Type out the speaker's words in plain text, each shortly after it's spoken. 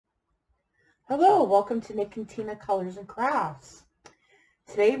Hello, welcome to Nick and Tina Colors and Crafts.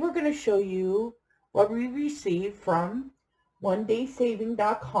 Today we're going to show you what we received from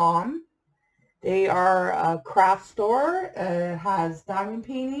onedaysaving.com. They are a craft store. It has diamond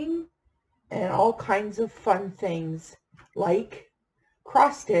painting and all kinds of fun things like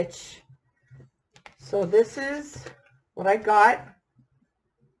cross stitch. So this is what I got.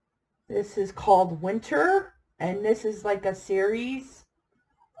 This is called Winter, and this is like a series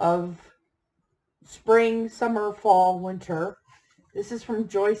of spring, summer, fall, winter. This is from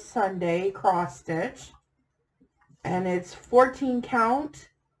Joyce Sunday Cross Stitch, and it's 14 count,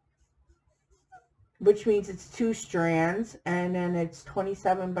 which means it's 2 strands, and then it's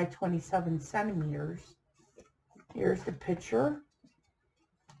 27 by 27 centimeters. Here's the picture.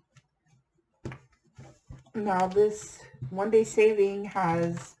 Now this One Day Saving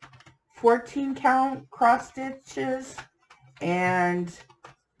has 14 count cross stitches and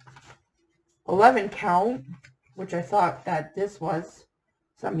 11 count, which I thought that this was.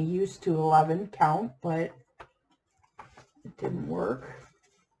 So I'm used to 11 count, but it didn't work.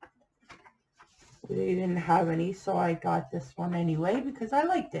 They didn't have any, so I got this one anyway because I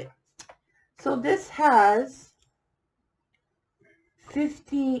liked it. So this has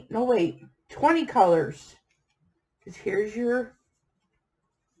 20 colors. Because here's your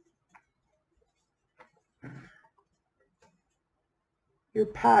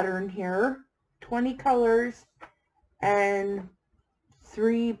pattern here. 20 colors and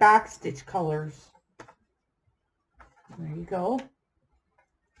 3 backstitch colors. There you go.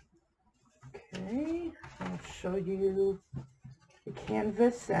 Okay, I'll show you the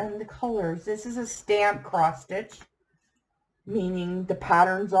canvas and the colors. This is a stamp cross stitch, meaning the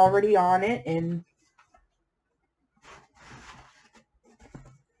pattern's already on it. And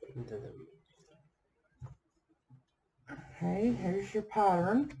okay, here's your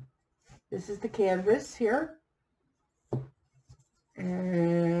pattern. This is the canvas here,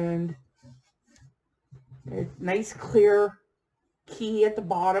 and a nice clear key at the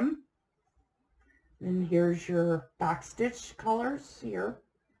bottom. And here's your backstitch colors here.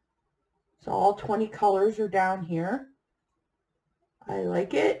 So all 20 colors are down here. I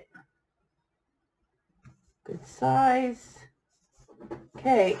like it. Good size.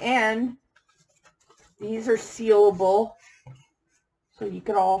 Okay, and these are sealable, so you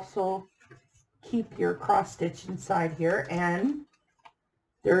could also keep your cross stitch inside here. And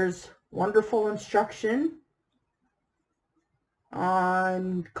there's wonderful instruction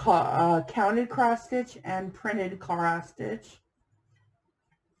on counted cross stitch and printed cross stitch,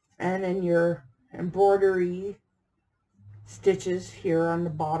 and then your embroidery stitches here on the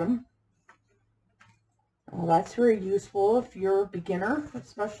bottom. Well, that's very useful if you're a beginner,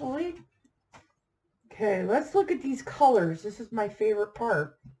 especially. Okay, let's look at these colors. This is my favorite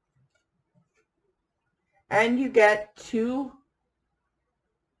part. And you get 2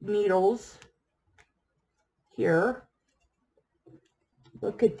 needles here.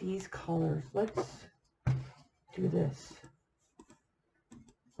 Look at these colors. Let's do this.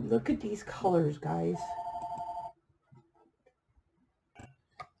 Look at these colors, guys.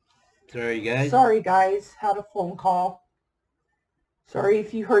 Sorry guys, had a phone call. Sorry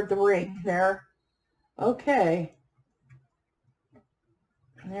if you heard the ring there. Okay.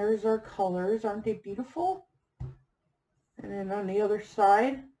 And there's our colors. Aren't they beautiful? And then on the other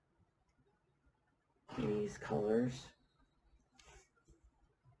side, these colors.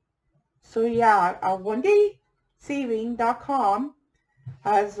 So yeah, onedaysaving.com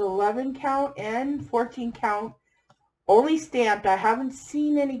has 11 count and 14 count, only stamped. I haven't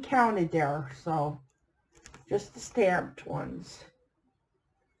seen any counted there, so just the stamped ones.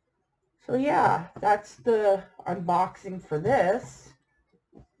 So yeah, that's the unboxing for this.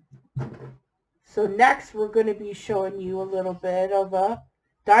 So next we're going to be showing you a little bit of a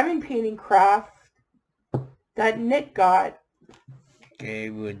diamond painting craft that Nick got. Okay,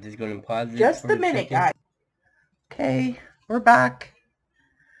 we're just going to pause it just for a minute, second. guys. Okay, we're back.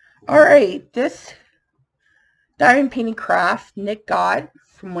 Alright, this diamond painting craft Nick got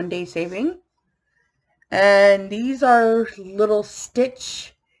from One Day Saving. And these are little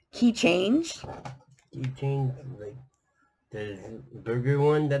stitch keychains. Keychains, like there's burger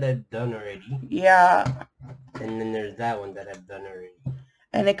one that I've done already. Yeah. And then there's that one that I've done already.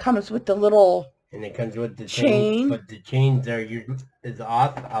 And it comes with the little... And it comes with the chain. But the chains is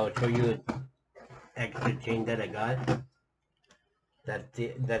off. I'll show you the extra chain that I got. That's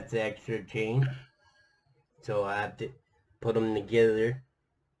the extra chain. So I have to put them together.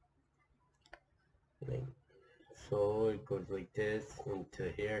 Like so, it goes like this into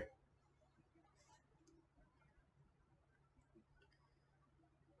here.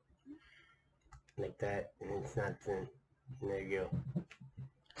 like that, and it's not thin. There you go.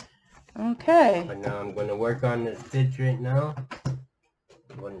 Okay. But now I'm going to work on the stitch right now.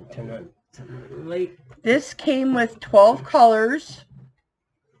 I'm going to turn on some light. This came with 12 colors.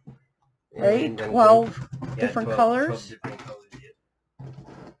 Right? 12 different colors. 12 different colors, yeah.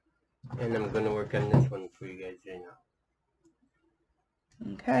 And I'm going to work on this one for you guys right now.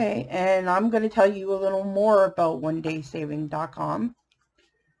 Okay, and I'm going to tell you a little more about onedaysaving.com.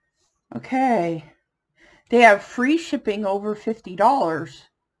 Okay. They have free shipping over $50.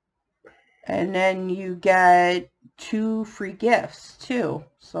 And then you get 2 free gifts too.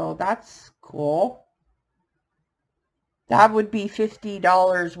 So that's cool. That would be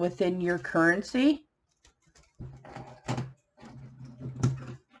 $50 within your currency.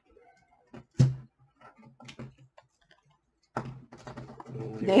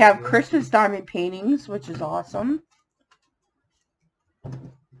 They have Christmas diamond paintings, which is awesome.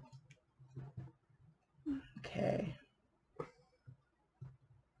 Okay.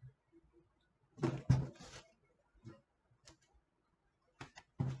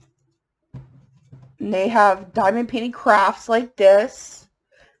 And they have diamond painting crafts like this.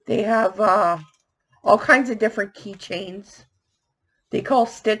 They have all kinds of different keychains. They call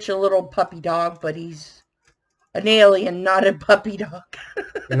Stitch a little puppy dog, but he's an alien, not a puppy dog.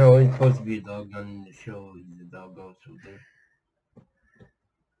 No, he's supposed to be a dog on the show. He's a dog also there.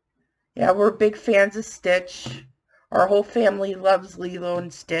 Yeah, we're big fans of Stitch. Our whole family loves Lilo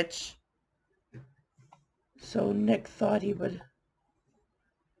and Stitch. So Nick thought he would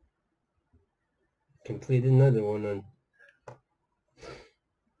complete another one on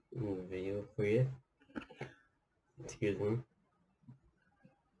the video for you. Excuse me.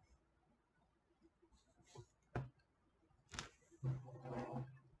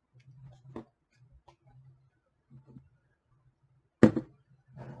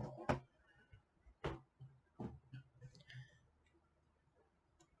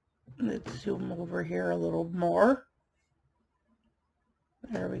 Let's zoom over here a little more.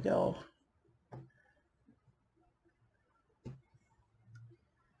 There we go.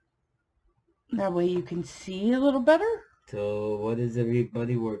 That way you can see a little better. So what is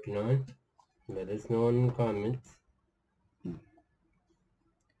everybody working on? Let us know in the comments.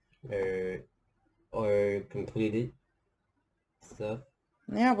 Or completed stuff.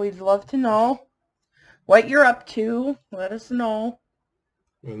 Yeah, we'd love to know what you're up to. Let us know.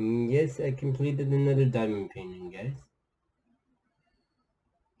 And yes, I completed another diamond painting, guys.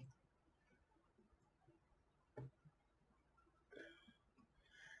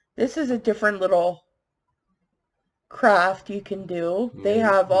 This is a different little craft you can do. They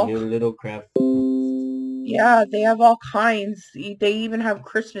have all new little craft. Yeah, they have all kinds. They even have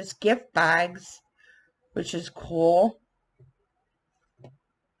Christmas gift bags, which is cool.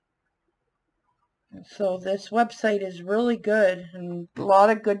 So this website is really good and a lot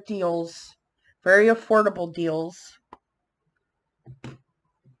of good deals. Very affordable deals.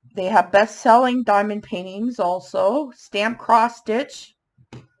 They have best-selling diamond paintings also. Stamp cross stitch,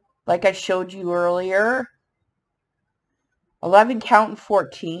 like I showed you earlier. 11 count and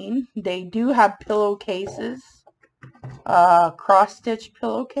 14. They do have pillowcases. Cross stitch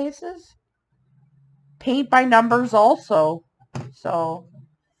pillowcases. Paint by numbers also. So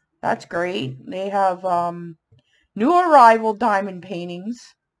that's great. They have new arrival diamond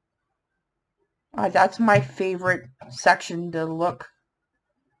paintings. That's my favorite section to look,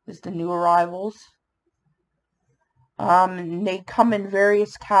 is the new arrivals. And they come in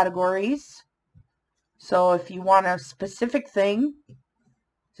various categories. So if you want a specific thing,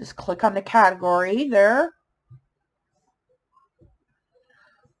 just click on the category there.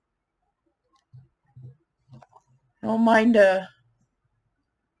 Don't mind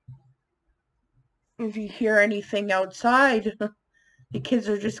if you hear anything outside. The kids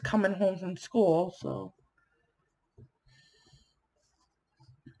are just coming home from school, so.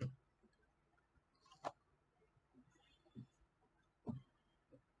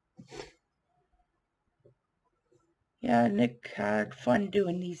 Yeah, Nick had fun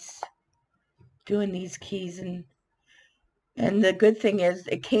doing these keys, and the good thing is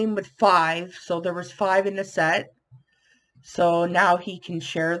it came with 5, so there was 5 in the set. So now he can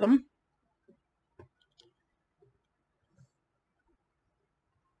share them.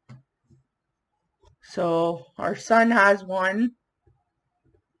 So our son has one.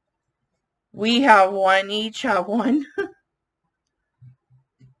 We have one, each have one.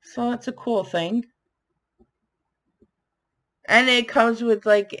 So that's a cool thing. And it comes with,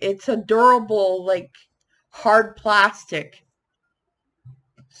 like, it's a durable, like, hard plastic.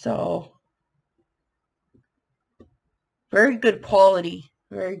 So, very good quality.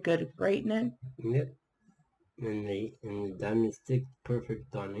 Very good at writing it. Yep. And the diamond stick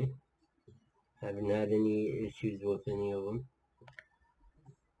perfect on it. Haven't had any issues with any of them.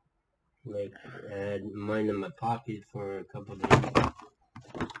 Like, I had mine in my pocket for a couple of days.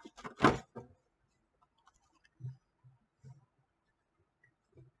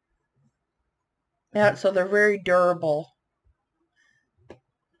 Yeah, so they're very durable.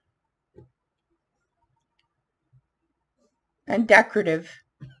 And decorative.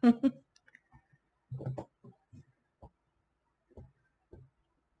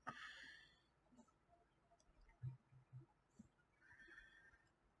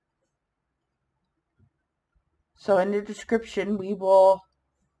 So in the description, we will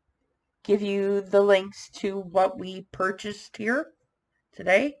give you the links to what we purchased here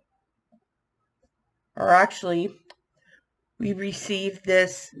today. Or actually, we received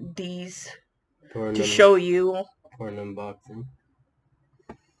these to show you for an unboxing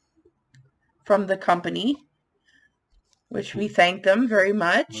from the company, which we thank them very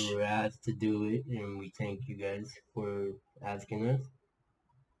much. We were asked to do it, and we thank you guys for asking us.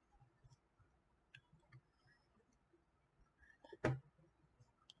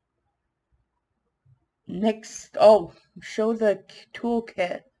 Next, show the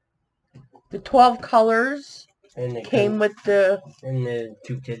toolkit. The 12 colors and came with the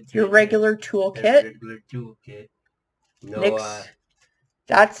toolkit. Your regular toolkit. No,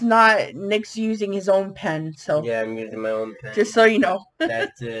 that's not Nick's using his own pen, so yeah, I'm using my own pen. Just so you know.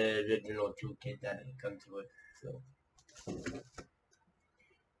 That's the original toolkit that comes with. So.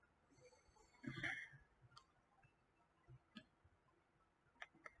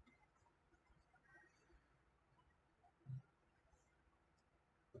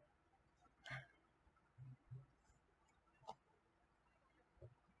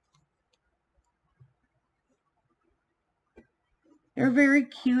 They're very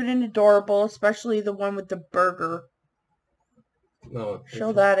cute and adorable, especially the one with the burger. Oh,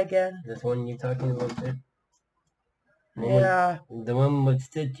 show that again. This one you're talking about there? Yeah. The one with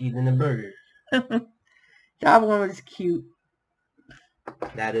Stitch eating a burger. That one was cute.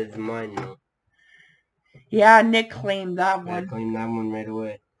 That is mine, though. Yeah, Nick claimed that one. I claimed that one right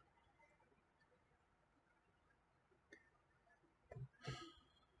away.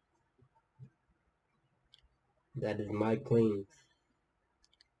 That is my claim.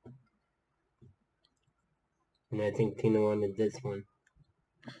 And I think Tina wanted this one.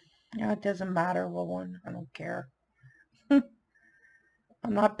 Yeah, it doesn't matter what one. I don't care. I'm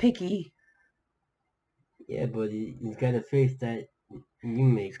not picky. Yeah, but he's got a face that you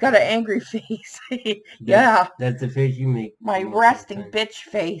make. He's got an angry face. Yeah. That's the face you make. My resting bitch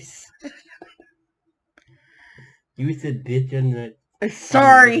face. You said bitch on the...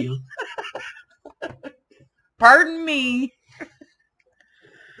 Sorry. Pardon me.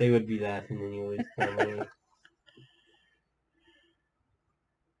 They would be laughing anyways, probably.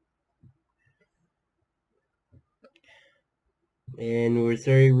 And we're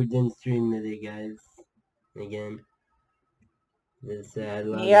sorry we didn't stream today, guys. Again.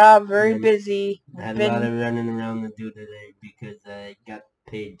 Very busy. I had a lot of running around to do today because I got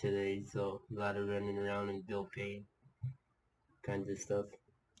paid today, so a lot of running around and bill paid kinds of stuff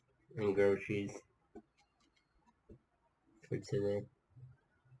and groceries for today.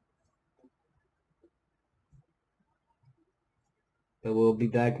 But we'll be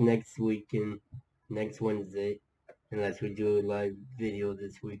back next weekend, next Wednesday, unless we do a live video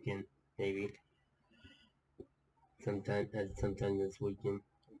this weekend, maybe. Sometime this weekend,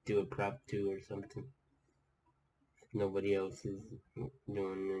 do a prop 2 or something. If nobody else is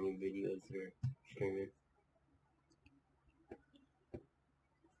doing any videos or streaming.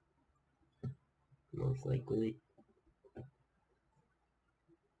 Most likely.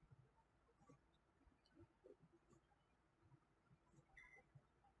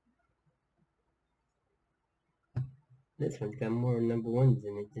 This one's got more number 1s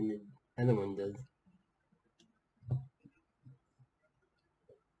in it than the other one does.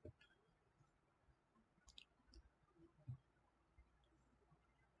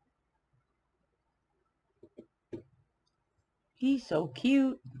 He's so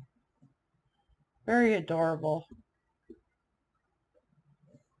cute. Very adorable.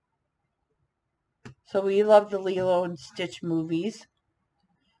 So we love the Lilo and Stitch movies,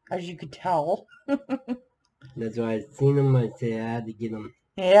 as you could tell. That's why I seen them, I say I had to get them.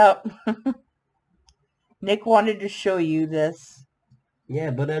 Yep. Nick wanted to show you this. Yeah,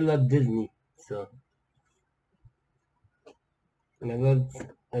 but I love Disney, so. And I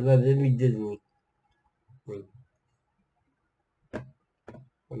love every Disney thing.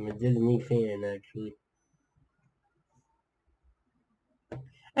 I'm a Disney fan, actually.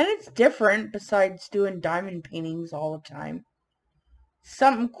 And it's different besides doing diamond paintings all the time.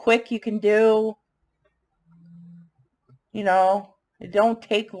 Something quick you can do. You know, it don't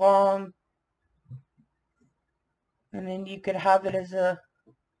take long. And then you could have it as a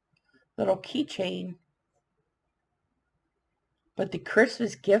little keychain. But the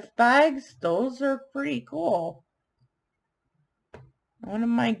Christmas gift bags, those are pretty cool. I wouldn't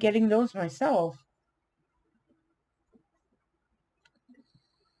mind getting those myself.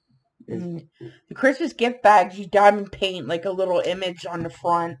 And the Christmas gift bags, you diamond paint like a little image on the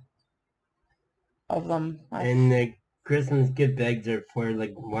front of them. And the Christmas gift bags are for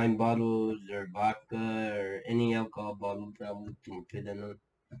like wine bottles or vodka or any alcohol bottle probably can fit in them.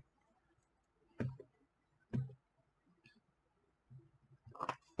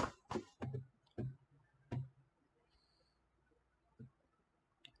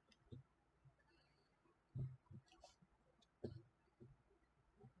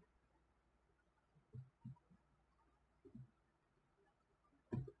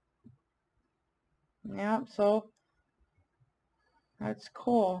 Yeah, so that's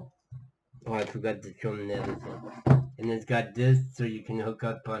cool. Oh, I forgot to show them the other thing. And it's got this so you can hook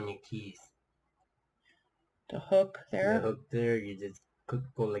up on your keys. The hook there? The hook there, you just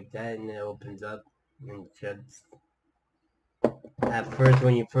go like that and it opens up and shuts. At first,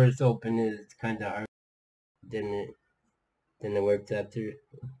 when you first open it, it's kind of hard. Then it works after.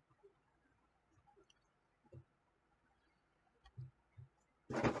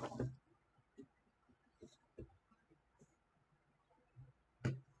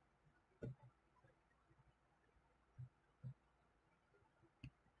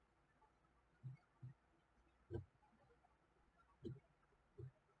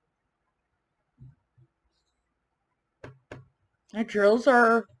 The drills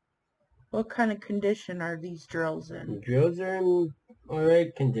are... What kind of condition are these drills in? The drills are in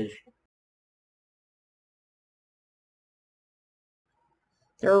alright condition.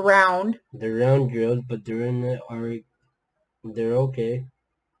 They're round. They're round drills, but they're in the alright. They're okay.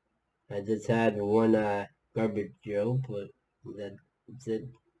 I just had one garbage drill, but that's it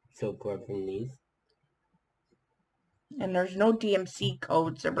so far from these. And there's no DMC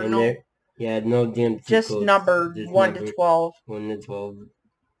codes. There were And no... Yeah, no DMC just codes. numbered Just 1 to 12. 1 to 12.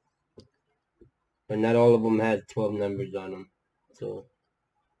 But not all of them has 12 numbers on them. So,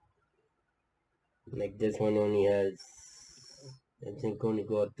 like this one only has, I think only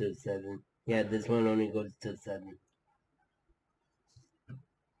go up to 7. Yeah, this one only goes to 7.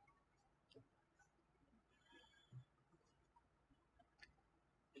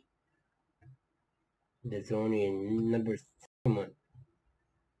 There's only a number 7.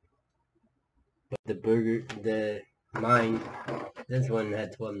 But mine, this one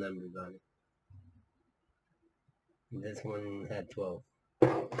had 12 numbers on it. This one had 12.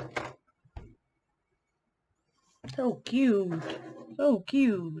 So cute. So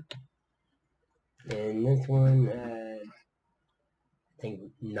cute. And this one had, I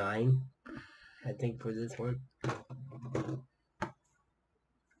think, 9. I think for this one.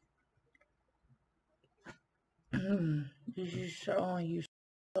 Did you show you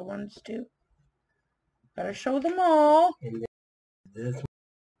the ones too? Gotta show them all. And this one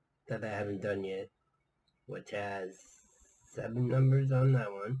that I haven't done yet, which has 7 numbers on that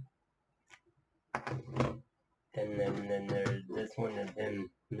one. And then there's this one of him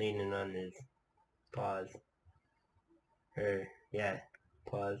leaning on his paws.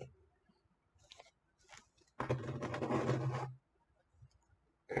 Paws.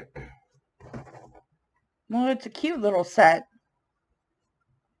 Well, it's a cute little set.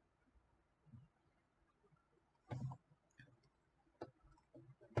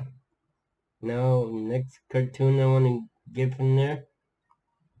 Now, next cartoon I want to get from there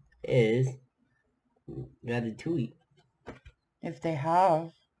is Ratatouille. If they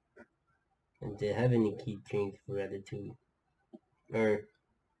have. And do they have any keychains for Ratatouille? Or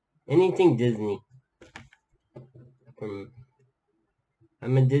anything Disney.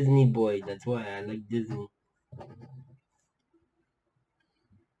 I'm a Disney boy, that's why I like Disney.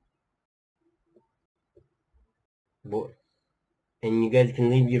 And you guys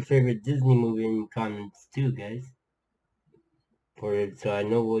can leave your favorite Disney movie in comments too, guys. So I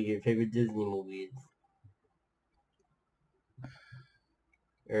know what your favorite Disney movie is.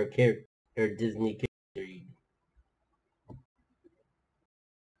 Or Disney character.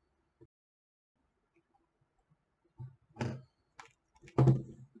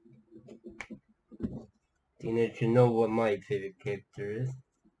 Tina should know what my favorite character is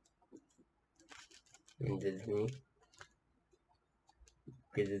in Disney.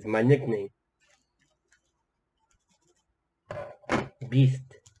 Because it's my nickname.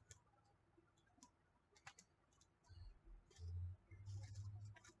 Beast.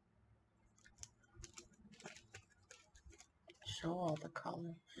 show all the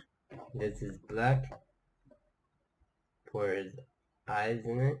colors. This is black for his eyes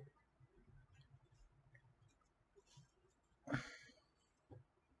in it.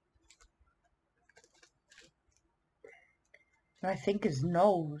 I think his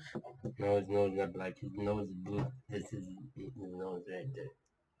nose. No, his nose not black. His nose is blue. This is his nose right there.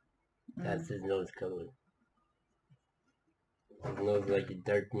 That's his nose color. His nose like a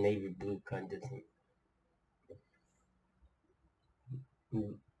dark navy blue kind of thing.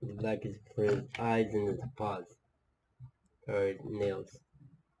 The black is for his eyes and his paws. Or his nails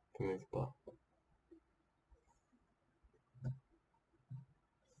from his paw.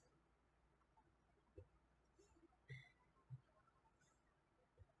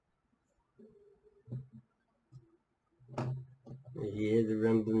 If you hear the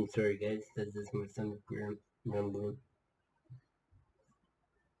rumbling, sorry guys, that's just my stomach rumbling.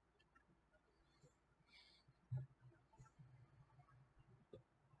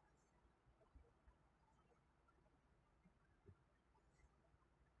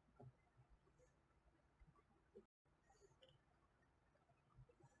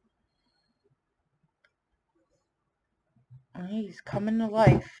 He's coming to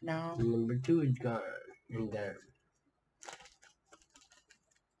life now. Number 2 is gone. And there.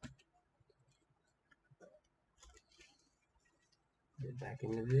 Get back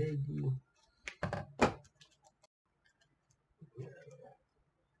in the video.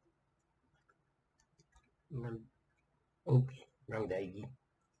 Oops, wrong daggy.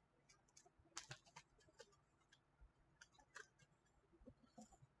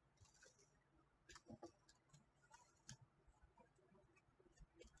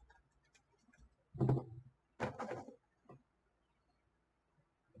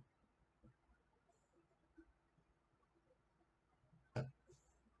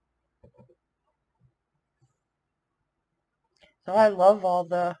 So I love all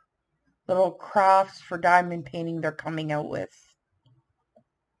the little crafts for diamond painting they're coming out with.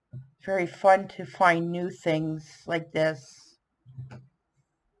 It's very fun to find new things like this.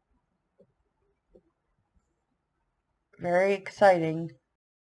 Very exciting.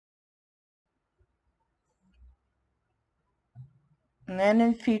 And then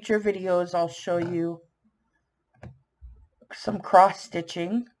in future videos I'll show you some cross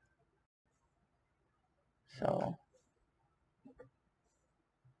stitching. So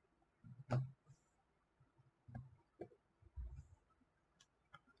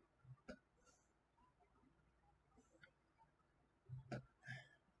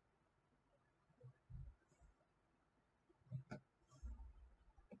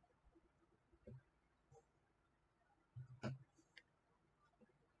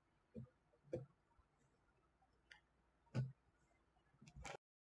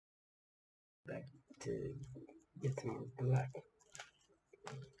Back to get some more black.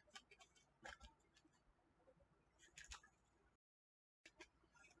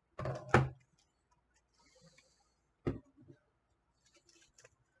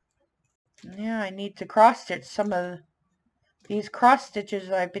 yeah, I need to cross stitch some of these cross stitches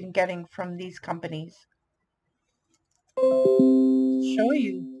I've been getting from these companies. Show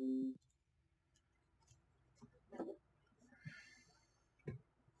you.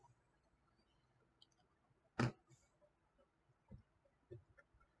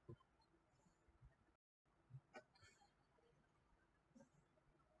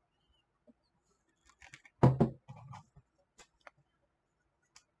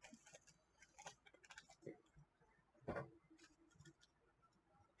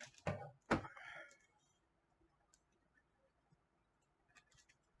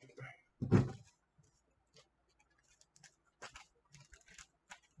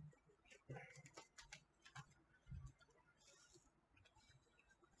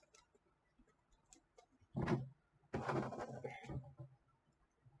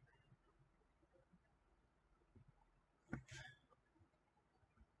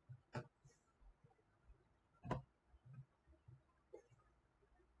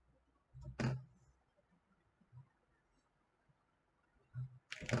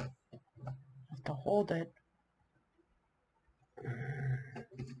 Have to hold it.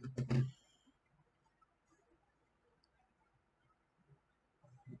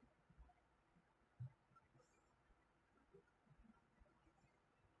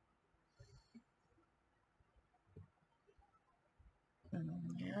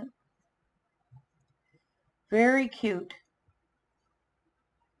 Yeah. Very cute.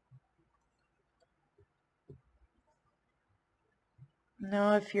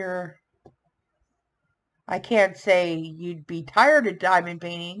 Now if you're, I can't say you'd be tired of diamond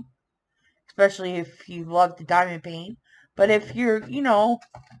painting, especially if you love to diamond paint, But if you're,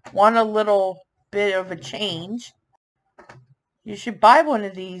 want a little bit of a change, you should buy one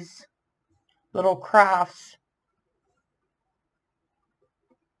of these little crafts.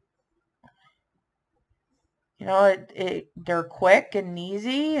 They're quick and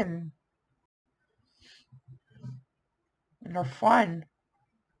easy and they're fun.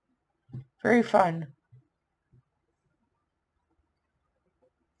 Very fun.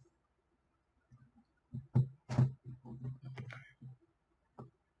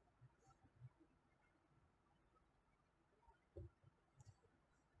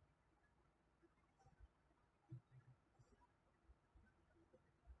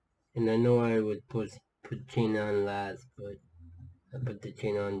 And I know I would put chain on last, but I put the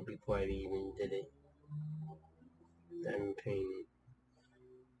chain on before I even did it. Diamond painting.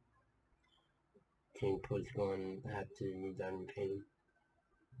 Chain pull's going, I have to do diamond painting.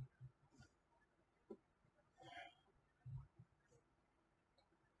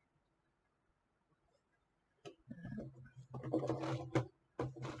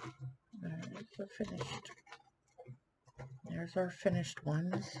 There's our finished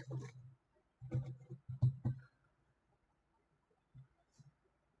ones.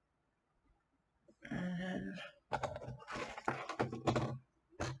 And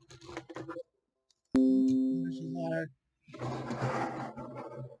there's a lot of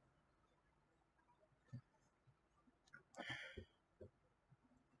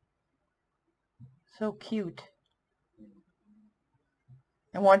so cute.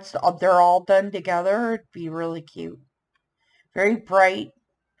 And once they're all done together, it'd be really cute. Very bright.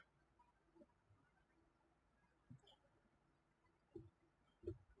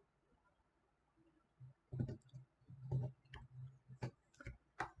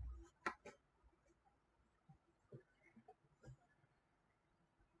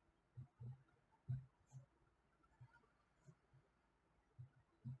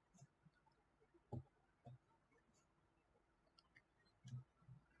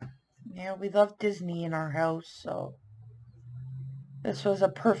 Yeah, we love Disney in our house, so this was a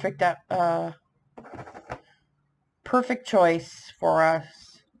perfect choice for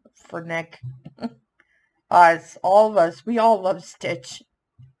us, for Nick. Us, all of us, we all love Stitch.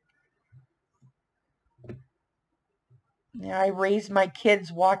 Yeah, I raised my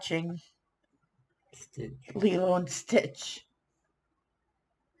kids watching Stitch. Lilo and Stitch.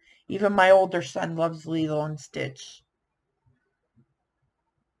 Even my older son loves Lilo and Stitch.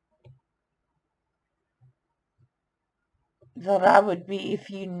 So that would be,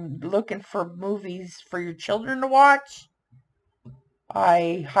 if you're looking for movies for your children to watch,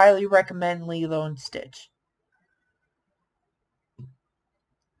 I highly recommend Lilo and Stitch.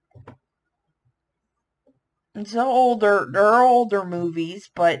 It's they're older movies,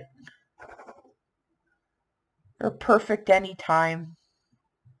 but they're perfect anytime.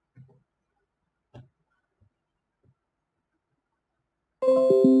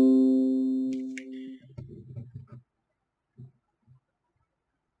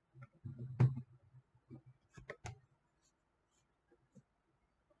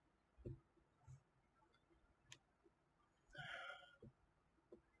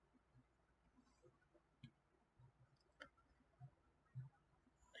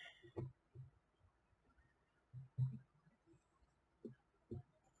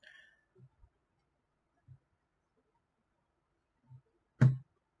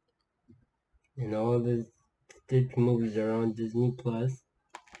 And all the Stitch movies are on Disney Plus.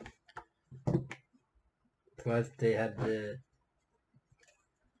 Plus they have the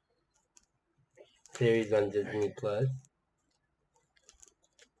series on Disney Plus.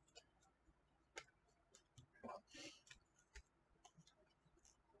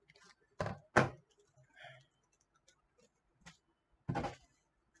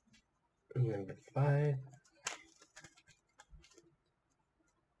 Number 5,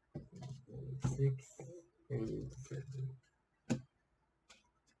 6, and 7.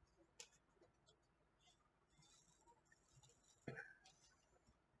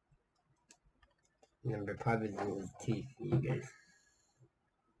 Number 5 is in his teeth, you guys.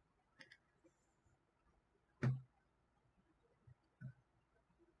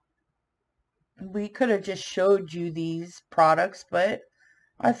 We could have just showed you these products, but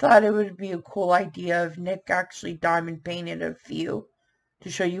I thought it would be a cool idea if Nick actually diamond painted a few to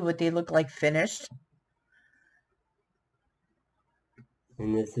show you what they look like finished.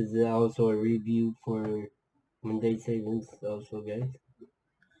 And this is also a review for One Day Savings also, guys.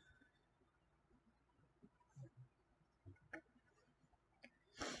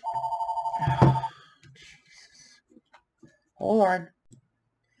 Hold on.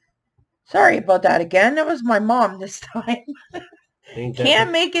 Sorry about that again. It was my mom this time.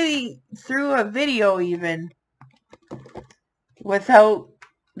 Can't make it through a video even without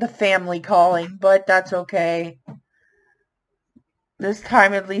the family calling, but that's okay. This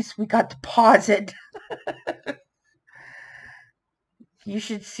time at least we got to pause it. You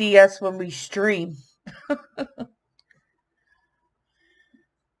should see us when we stream.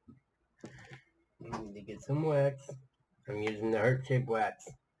 Need to get some wax. I'm using the heart-shaped wax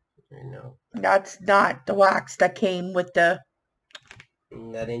right now. That's not the wax that came with the...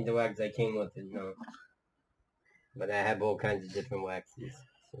 That ain't the wax I came with it, no. But I have all kinds of different waxes.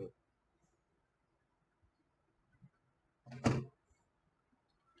 So.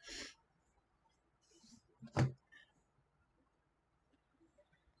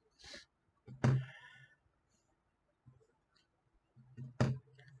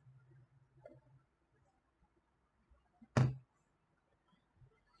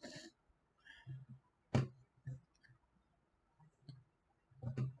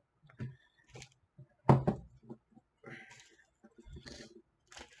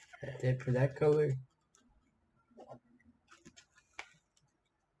 That's it for that color.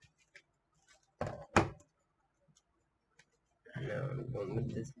 Now I'm going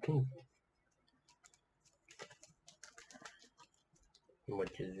with this pink.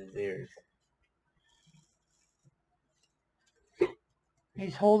 Which is his ears.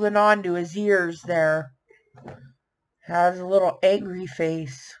 He's holding on to his ears there. Has a little angry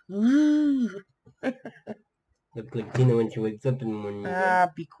face. Ooh. Look like Tina when she wakes up in the morning.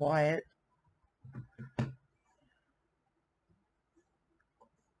 Be quiet.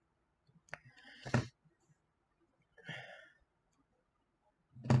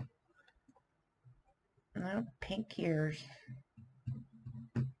 Pink ears.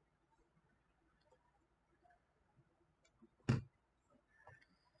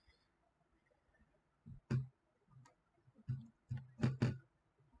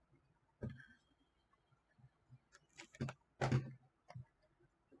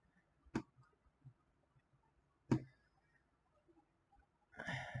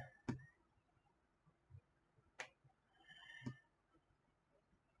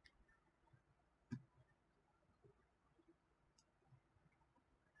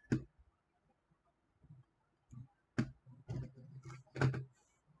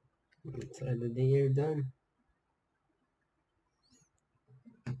 Inside of the ear done.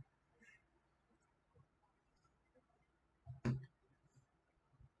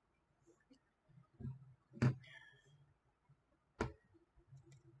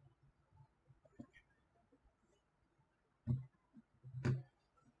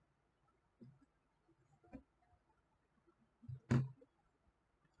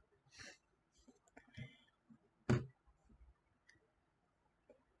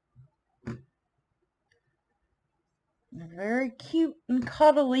 Very cute and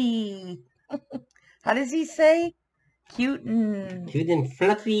cuddly. How does he say? Cute and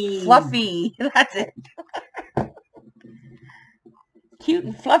fluffy. Fluffy. That's it. Cute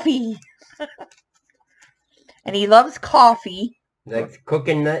and fluffy. And he loves coffee. Likes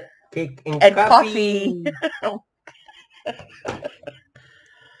coconut cake and coffee.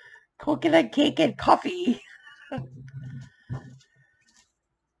 Coconut cake and coffee.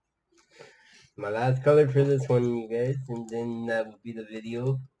 My last color for this one, you guys, and then that will be the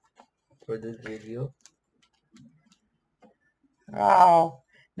video for this video. Wow,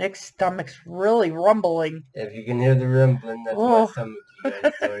 Nick's stomach's really rumbling. If you can hear the rumbling, that's my stomach, you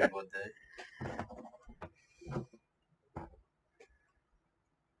guys. Sorry about that.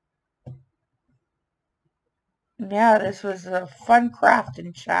 Yeah, this was a fun craft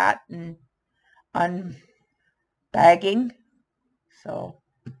and chat and unbagging. So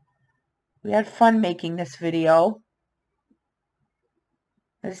we had fun making this video.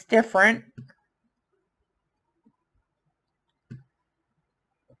 It's different.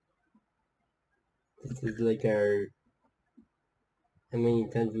 This is like our... How many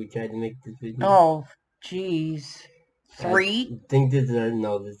times we tried to make this video? Oh, jeez. 3? I think this is our...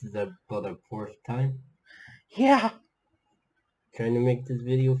 No, this is about our 4th time. Yeah. Trying to make this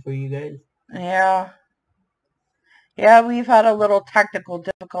video for you guys. Yeah. Yeah, we've had a little technical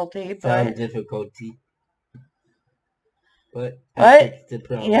difficulty, Sound difficulty. But I fixed the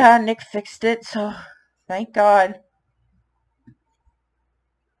problem. Yeah, Nick fixed it, so thank God.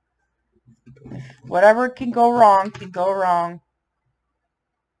 Whatever can go wrong, can go wrong.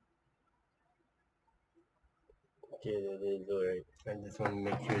 Okay, that is alright. I just want to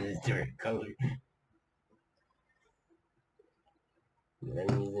make sure it's the right color.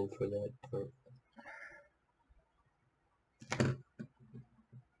 That I'm using for that part.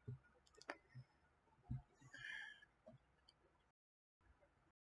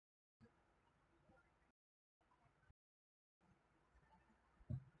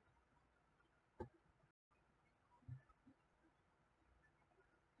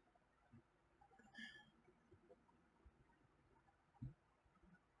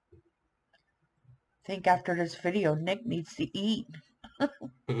 think after this video, Nick needs to eat.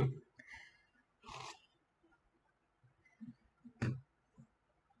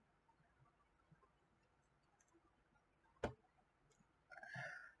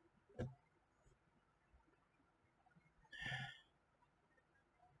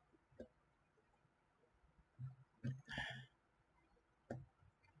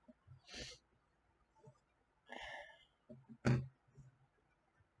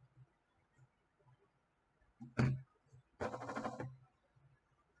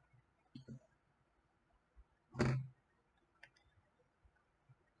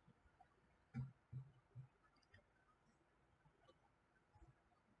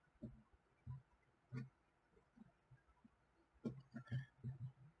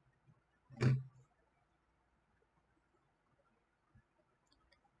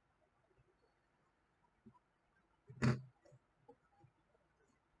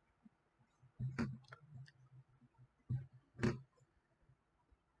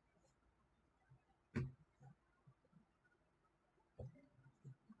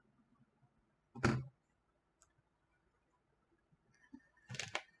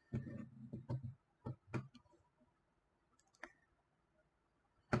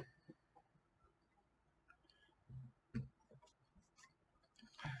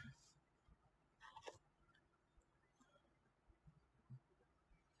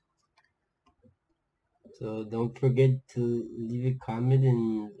 So don't forget to leave a comment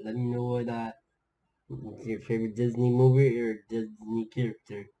and let me know what your favorite Disney movie or Disney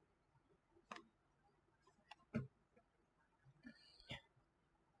character.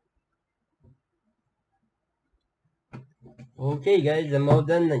 Okay, guys, I'm all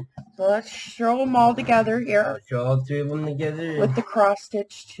done then. So let's show them all together here. I'll show all three of them together. With the cross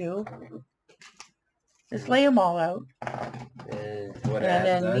stitch too. Just lay them all out. And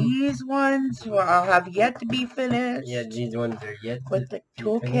then done. These ones I'll have yet to be finished. Yeah, these ones are yet with the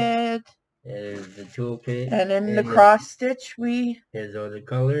toolkit. There's the toolkit. And then the cross stitch here's all the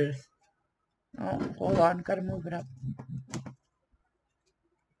colors. Oh, hold on, gotta move it up.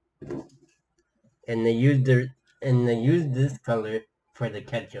 And they used this color for the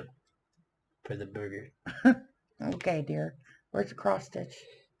ketchup for the burger. Okay, dear. Where's the cross stitch?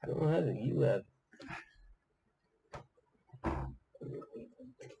 I don't have it. You have.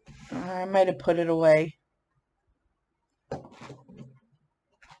 I might have put it away.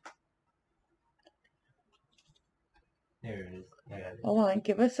 There it is. I got it. Hold on,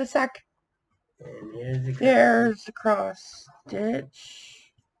 give us a sec. And there's the cross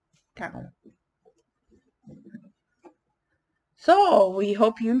stitch down. So, we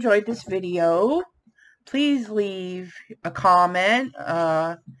hope you enjoyed this video. Please leave a comment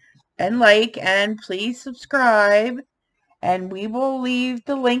and like, and please subscribe. And we will leave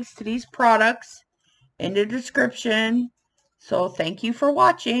the links to these products in the description. So, thank you for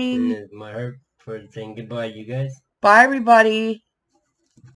watching. And it's my heart for saying goodbye, you guys. Bye, everybody.